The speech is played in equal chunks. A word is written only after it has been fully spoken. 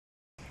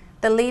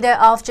The leader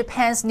of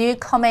Japan's new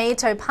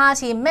Komeito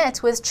party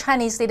met with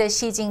Chinese leader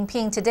Xi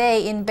Jinping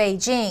today in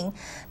Beijing.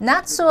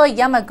 Natsuo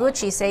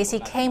Yamaguchi says he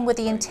came with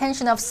the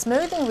intention of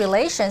smoothing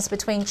relations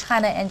between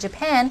China and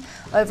Japan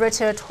over a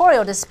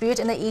territorial dispute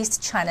in the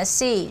East China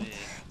Sea.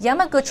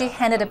 Yamaguchi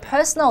handed a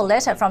personal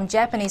letter from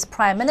Japanese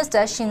Prime Minister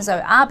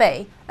Shinzo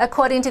Abe.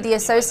 According to the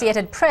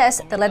Associated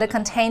Press, the letter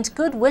contained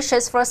good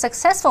wishes for a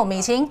successful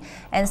meeting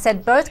and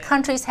said both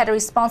countries had a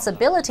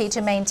responsibility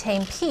to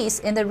maintain peace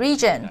in the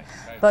region.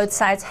 Both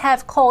sides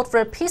have called for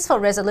a peaceful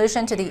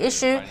resolution to the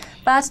issue,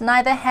 but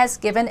neither has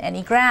given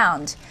any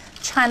ground.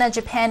 China,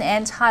 Japan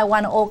and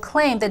Taiwan all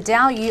claim the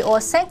Diaoyu or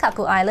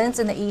Senkaku Islands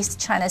in the East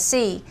China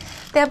Sea.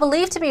 They are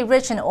believed to be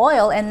rich in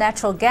oil and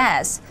natural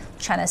gas.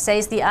 China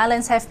says the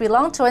islands have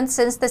belonged to it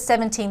since the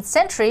 17th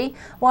century,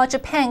 while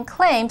Japan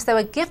claims they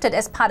were gifted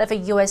as part of a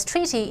U.S.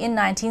 treaty in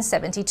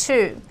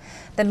 1972.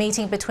 The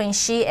meeting between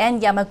Xi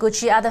and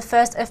Yamaguchi are the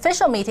first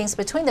official meetings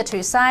between the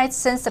two sides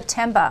since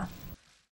September.